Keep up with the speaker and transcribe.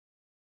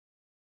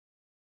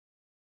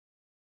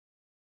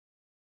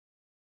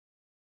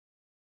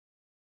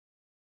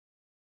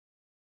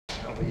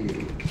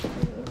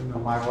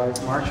My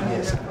wife, Marcia.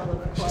 Yes. Of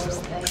course,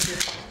 thank you.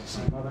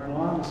 My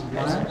mother-in-law, Mrs.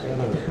 Bryant.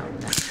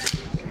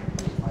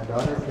 My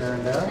daughter,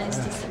 Karen Darrell. Nice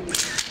to see you.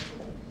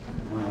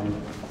 My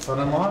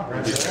son-in-law,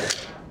 Brent Darrell.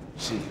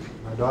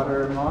 My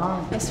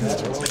daughter-in-law, Nice to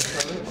meet you.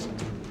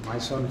 my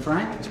son,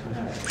 Frank.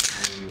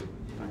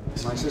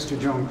 My sister,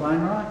 Joan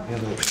Kleinrock.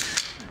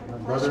 My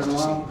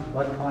brother-in-law,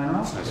 Bud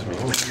Kleinrock.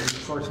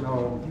 Of course,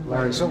 no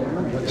Larry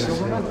Silverman. Bud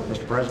Silverman.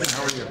 Mr. President,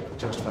 how are you?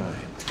 Just fine.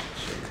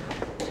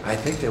 I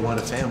think they want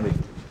a family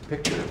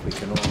picture if we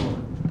can all.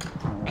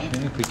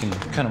 If we can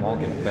kind of all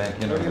get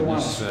back into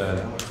this,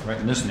 right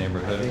in this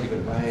neighborhood.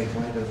 Why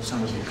don't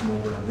some of you come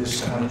over on this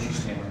side?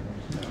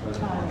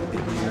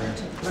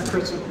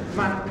 Chris, come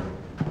on.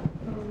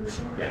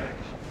 Yeah.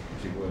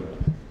 She would.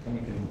 And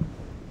you can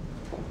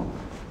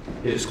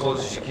get as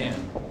close as you can.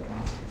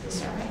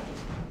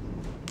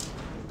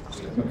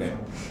 Okay.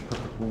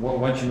 Well,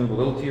 why don't you move a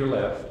little to your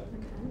left?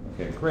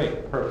 Okay,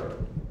 great, perfect.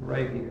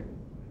 Right here.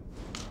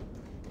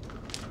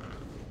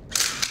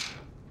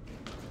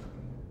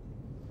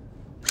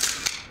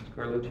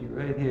 Carlucci,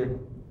 right here.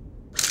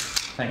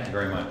 Thank you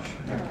very much.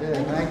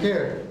 Okay, thank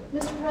you.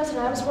 Mr.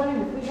 President, I was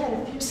wondering if we had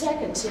a few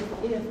seconds, if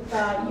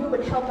you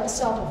would help us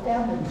solve a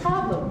family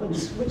problem,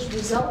 which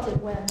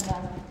resulted when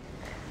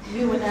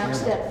you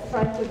announced that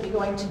Frank would be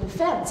going to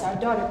defense. Our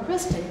daughter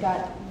Kristen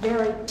got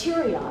very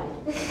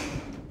teary-eyed.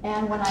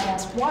 And when I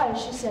asked why,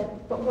 she said,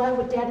 "But why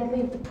would Daddy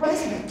leave the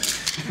president?"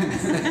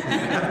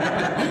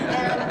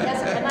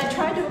 and I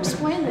tried to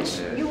explain that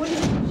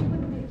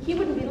he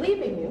wouldn't be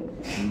leaving you.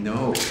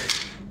 No,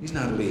 he's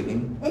not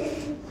leaving.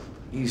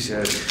 He's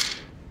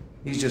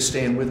just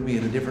staying with me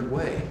in a different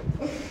way.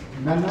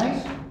 Isn't that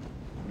nice?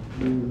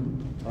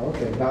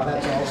 Okay, now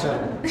that's all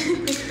settled.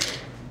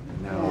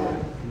 Now,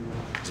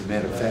 as a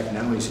matter of fact,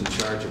 now he's in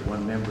charge of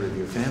one member of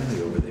your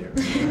family over there.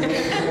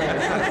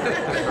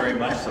 Very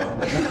much so.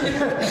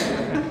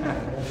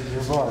 This is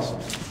your boss.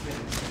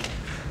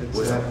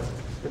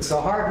 It's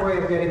the hard way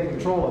of getting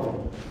control of him.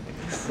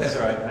 That's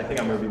all right. I think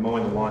I'm going to be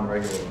mowing the lawn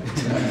regularly.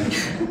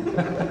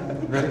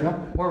 Ready to go?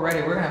 We're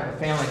ready. We're going to have the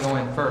family go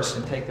in first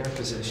and take their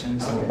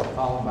positions,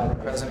 followed by the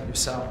president,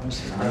 yourself,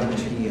 Mrs.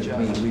 Carlucci, He and the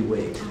and judge. me, we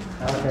wait.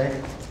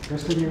 Okay.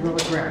 Kristen, you go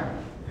with Graham.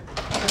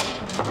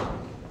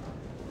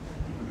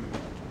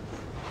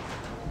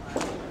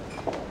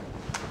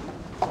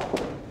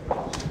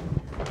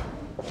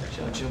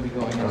 Judge, you'll be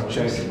going in.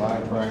 Change your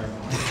mind, Frank.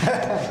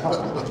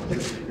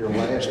 Your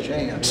last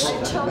chance. I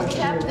told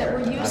Cap that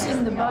we're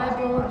using the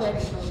Bible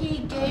that he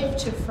gave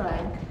to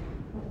Frank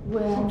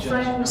when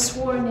Frank was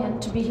sworn in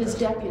to be his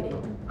deputy.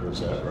 Is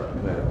that right?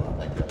 Well,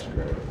 I think that's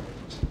great.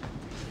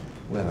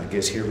 Well, I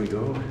guess here we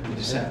go.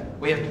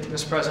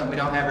 Mr. President, we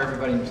don't have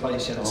everybody in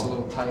place yet. It's a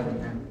little tight in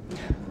there.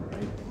 All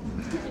right.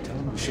 Tell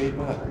them to shape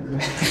up.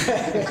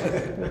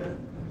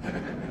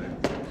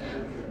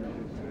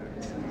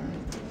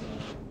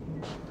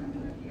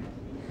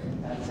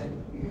 That's it.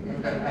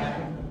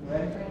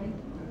 Ready?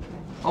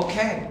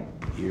 Okay.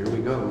 Here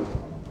we go.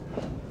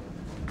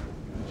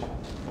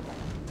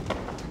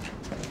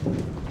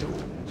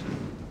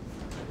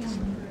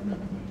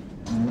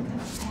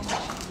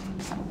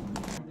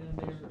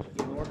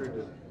 In order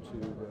to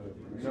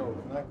know,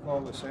 can I call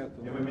this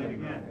afternoon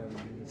and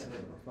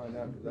find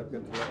out, because I've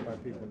got to let my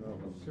people know.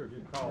 Sure,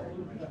 you call.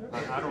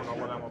 I don't know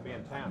when I'm going to be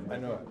in town. I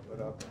know it, but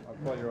I'll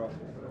call your office.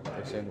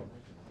 I send one.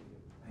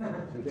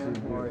 Good seeing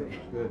you. How are you?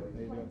 Good. How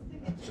you doing?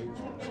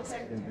 Good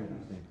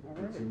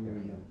seeing you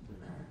again.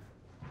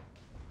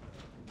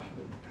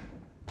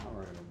 All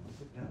right.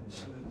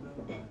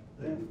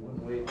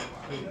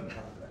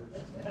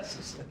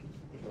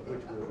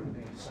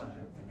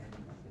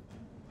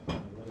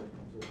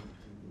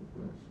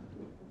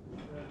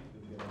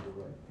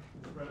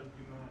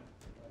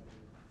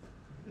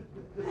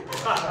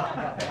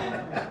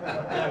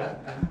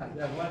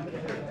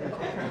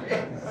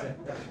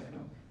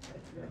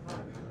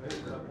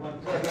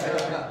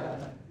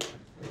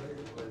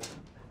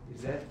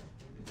 Is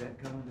that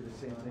coming to the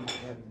same thing as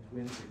having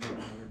twins that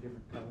wear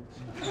different colors?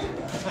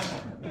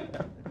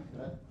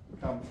 That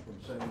comes from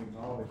sending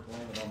all this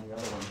land on the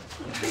other one.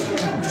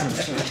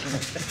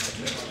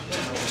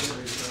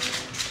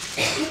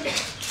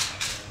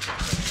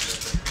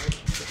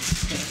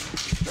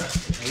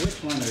 Which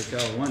one they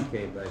call 1K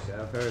back there?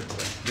 I've heard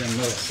Jim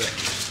Lewis say.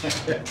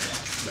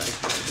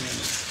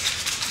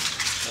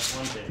 That's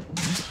 1K.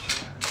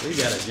 We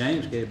got a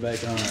James K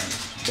back on our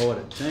board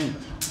at Chamber,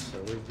 so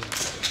we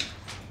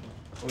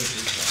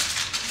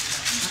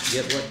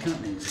get what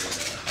company is it?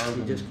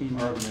 He just came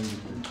out.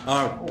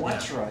 Oh,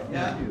 that's right.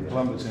 Yeah.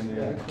 Columbus,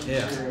 Indiana.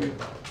 Yeah.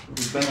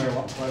 He's been there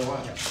quite a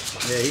while.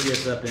 Yeah, he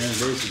gets up there and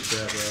introduces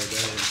himself all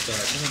day and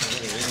starts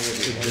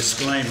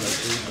disclaimers.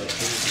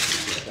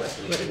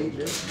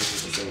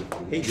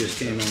 He just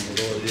came on the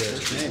board of US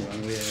Chamber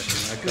and we asked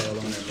him, I called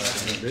on him about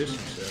to introduce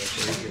himself,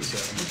 so he gets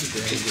up and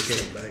James K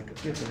back.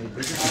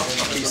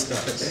 He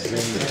starts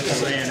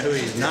saying who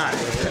he's not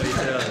before he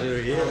tells who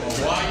he is.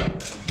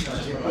 He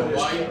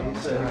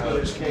said he put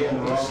his K in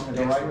the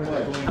right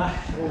place.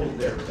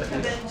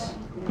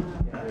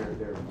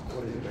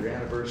 What is it, their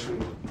anniversary?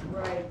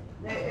 Right.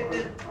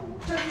 The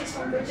turkeys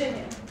from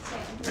Virginia,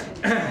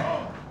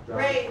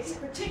 raised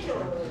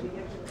particularly to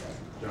give to the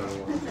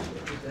president.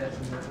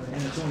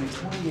 And it's only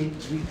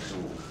 28 weeks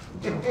old.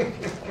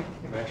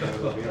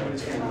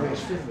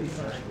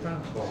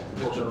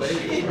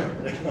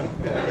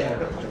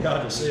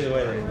 Y'all just see the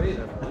way they feed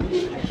them.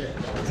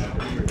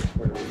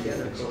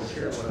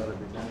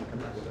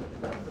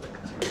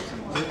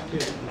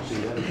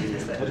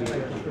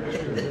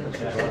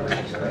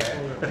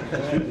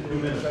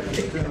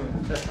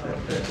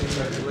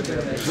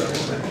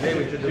 Maybe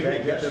we should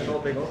get this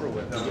whole thing over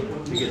with.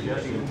 To get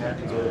Jesse and Pat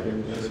together.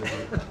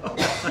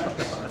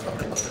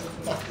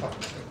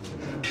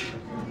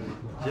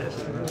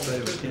 Jesse, my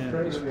favorite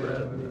candidate.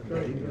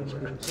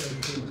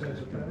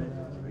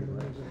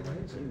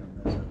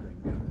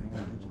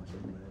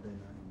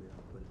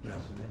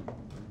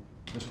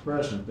 Mr.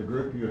 President, the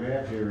group you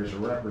have here is a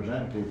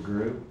representative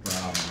group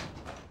from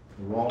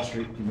the Wall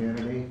Street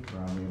community,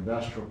 from the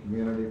industrial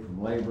community,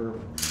 from labor,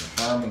 from the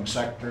farming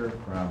sector,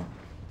 from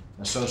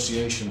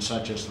associations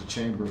such as the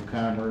Chamber of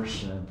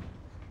Commerce and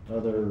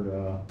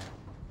other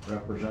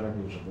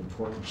representatives of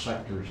important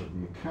sectors of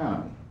the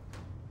economy.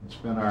 It's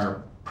been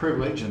our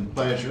privilege and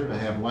pleasure to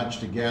have lunch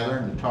together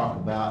and to talk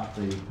about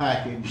the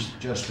package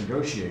just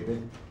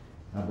negotiated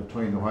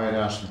between the White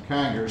House and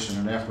Congress in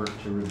an effort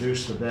to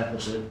reduce the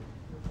deficit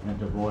and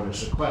to avoid a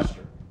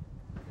sequester.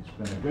 It's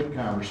been a good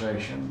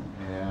conversation,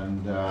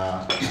 and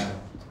I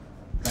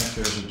think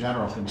there's a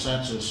general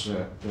consensus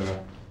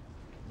that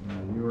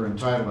you were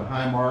entitled to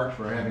high marks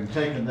for having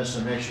taken this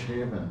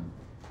initiative, and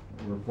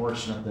we're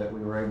fortunate that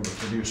we were able to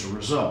produce a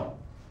result.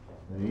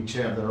 They each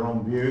have their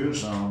own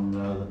views on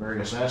the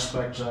various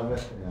aspects of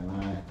it, and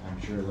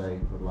I'm sure they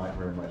would like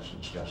very much to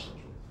discuss those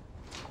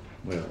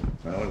with you.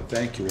 Well, I want to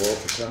thank you all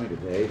for coming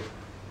today,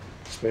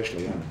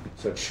 especially on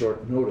such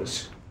short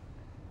notice.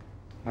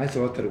 I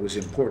thought that it was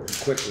important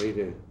quickly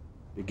to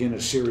begin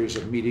a series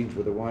of meetings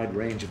with a wide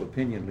range of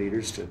opinion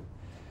leaders to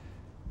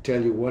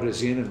tell you what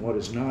is in and what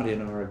is not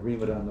in our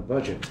agreement on the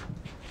budget.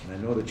 And I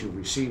know that you've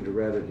received a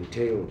rather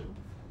detailed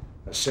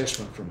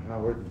assessment from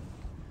Howard and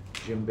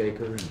Jim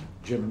Baker and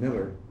Jim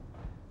Miller.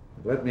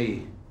 Let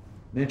me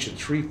mention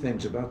three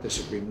things about this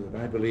agreement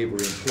that I believe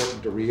are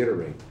important to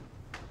reiterate.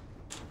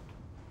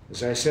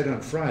 As I said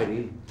on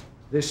Friday,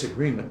 this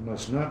agreement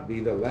must not be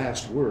the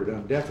last word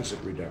on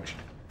deficit reduction.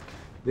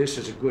 This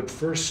is a good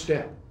first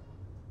step,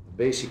 a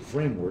basic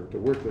framework to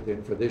work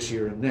within for this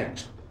year and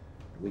next.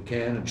 We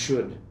can and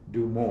should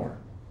do more.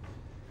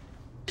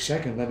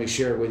 Second, let me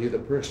share with you the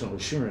personal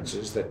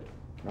assurances that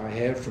I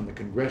have from the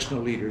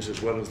congressional leaders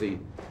as well as the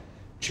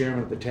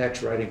chairman of the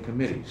tax writing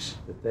committees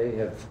that they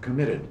have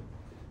committed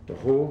to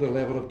hold the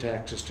level of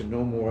taxes to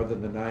no more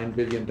than the $9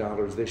 billion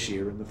this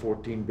year and the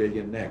 $14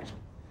 billion next.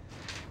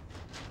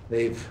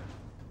 They've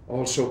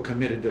also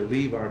committed to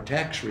leave our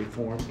tax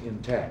reform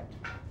intact.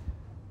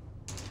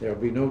 There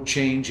will be no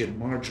change in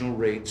marginal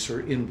rates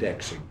or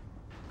indexing.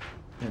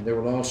 And there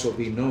will also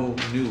be no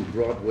new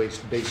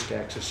broad-based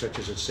taxes such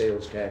as a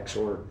sales tax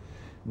or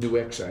new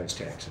excise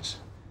taxes.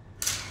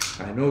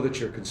 I know that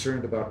you're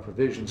concerned about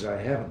provisions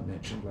I haven't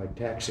mentioned, like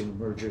taxing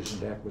mergers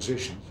and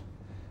acquisitions.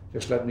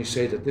 Just let me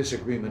say that this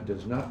agreement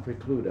does not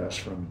preclude us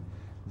from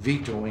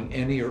vetoing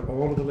any or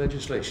all of the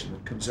legislation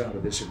that comes out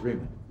of this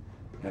agreement.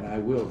 And I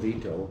will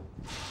veto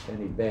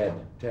any bad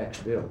tax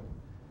bill.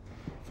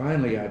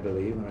 Finally, I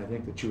believe, and I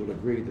think that you will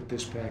agree, that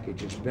this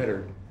package is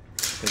better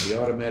than the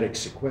automatic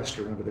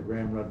sequester under the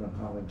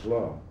Graham-Rudman-Hollings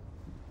law.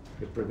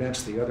 It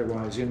prevents the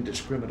otherwise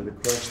indiscriminate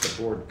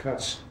across-the-board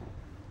cuts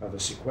of a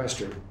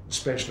sequester,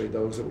 especially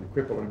those that would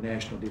cripple our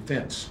national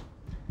defense.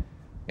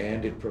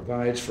 And it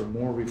provides for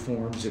more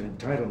reforms in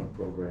entitlement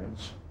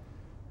programs,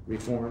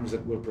 reforms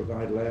that will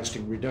provide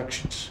lasting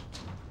reductions.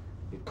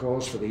 It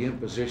calls for the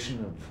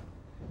imposition of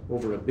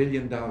over $1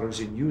 billion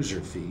in user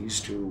fees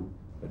to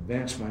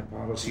advance my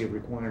policy of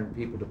requiring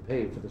people to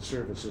pay for the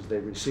services they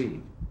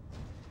receive.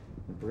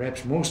 And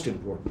perhaps most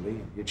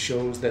importantly, it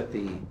shows that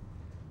the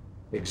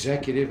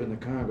executive and the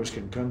Congress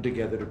can come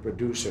together to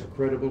produce a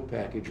credible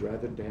package rather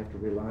than to have to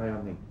rely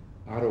on the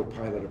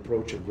autopilot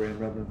approach of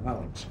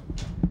Graham-Rudman-Hollings.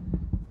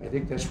 I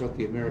think that's what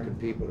the American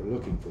people are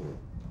looking for,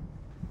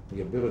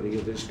 the ability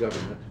of this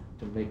government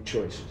to make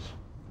choices.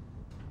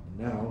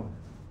 And now,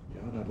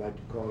 John, I'd like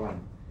to call on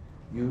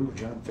you,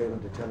 John Phelan,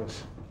 to tell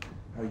us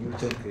how you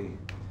think the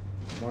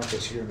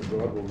markets here and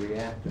abroad will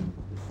react and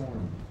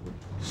reform we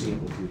see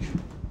in the future.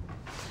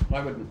 I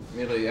would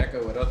merely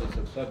echo what others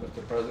have said,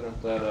 Mr.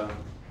 President, that I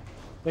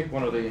think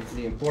one of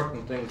the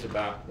important things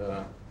about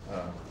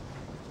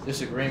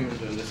this agreement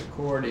and this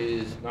accord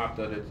is not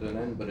that it's an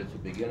end, but it's a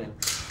beginning.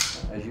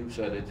 As you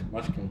said, it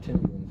must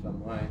continue in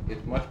some way.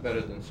 It's much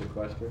better than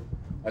sequester.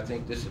 I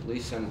think this at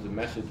least sends a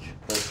message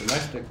both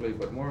domestically,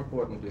 but more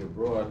importantly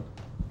abroad,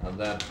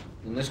 that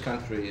in this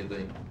country,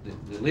 the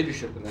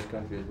leadership in this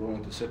country is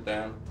willing to sit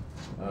down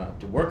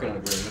to work on an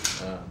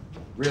agreement,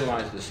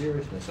 realize the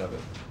seriousness of it.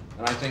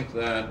 And I think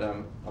that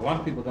a lot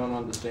of people don't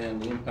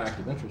understand the impact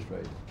of interest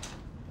rates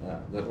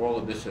that all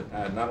of this has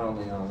had, not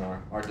only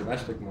on our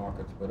domestic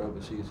markets, but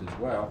overseas as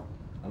well.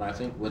 And I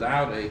think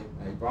without a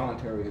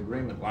voluntary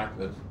agreement like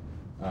this,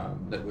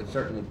 that would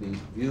certainly be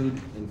viewed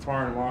in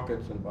foreign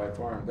markets and by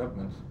foreign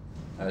governments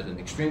as an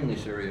extremely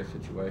serious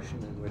situation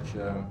in which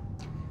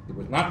it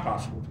was not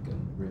possible to get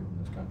an agreement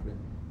in this country.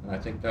 And I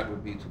think that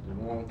would be to the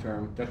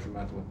long-term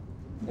detrimental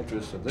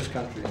interests of this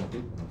country and the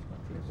people in this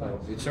country. So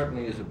it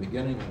certainly is a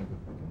beginning and a good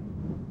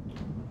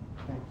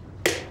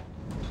beginning.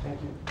 Thank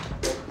you.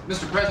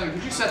 Mr. President,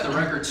 could you set the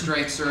record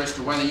straight, sir, as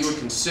to whether you would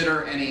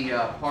consider any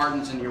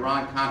pardons in the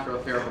Iran-Contra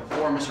affair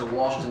before Mr.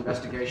 Walsh's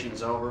investigation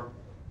is over?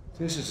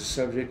 This is a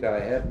subject I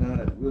have not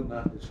and will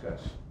not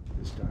discuss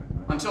this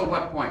time. Until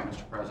what point,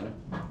 Mr. President?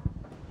 Well,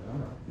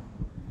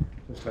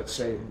 just let's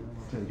say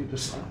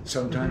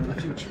sometime in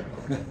the future.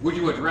 Would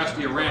you address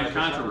the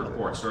Iran-Contra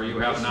report, sir? You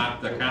have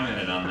not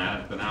commented on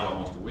that. It's been out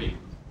almost a week.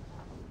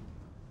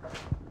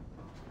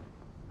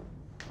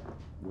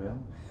 Well,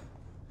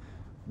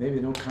 maybe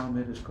no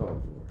comment is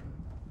called for.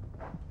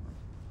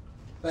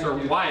 Sir,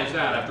 why is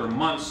that? After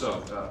months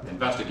of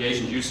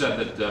investigations, you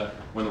said that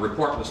when the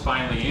report was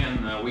finally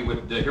in, we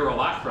would hear a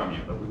lot from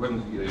you, but we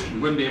wouldn't be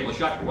able to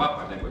shut you up,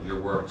 I think, with your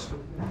words.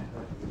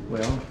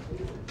 Well,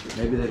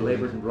 maybe they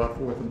labored and brought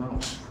forth a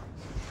mouse.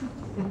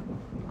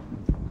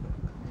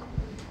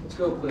 Let's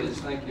go, please.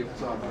 Thank you.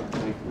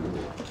 Thank you.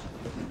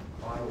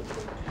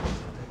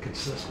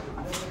 Consistent.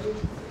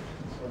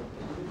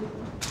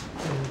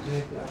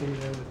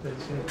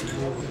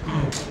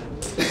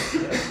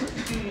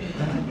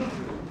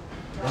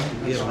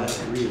 Yeah, that's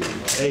real.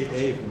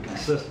 Dave and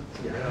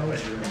consistency. Yeah,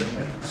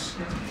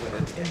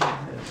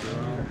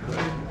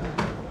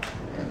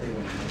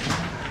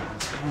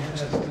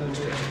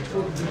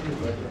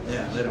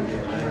 let them get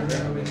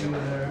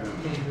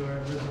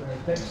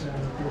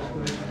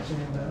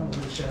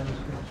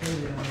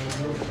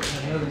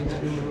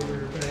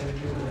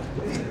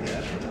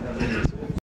it.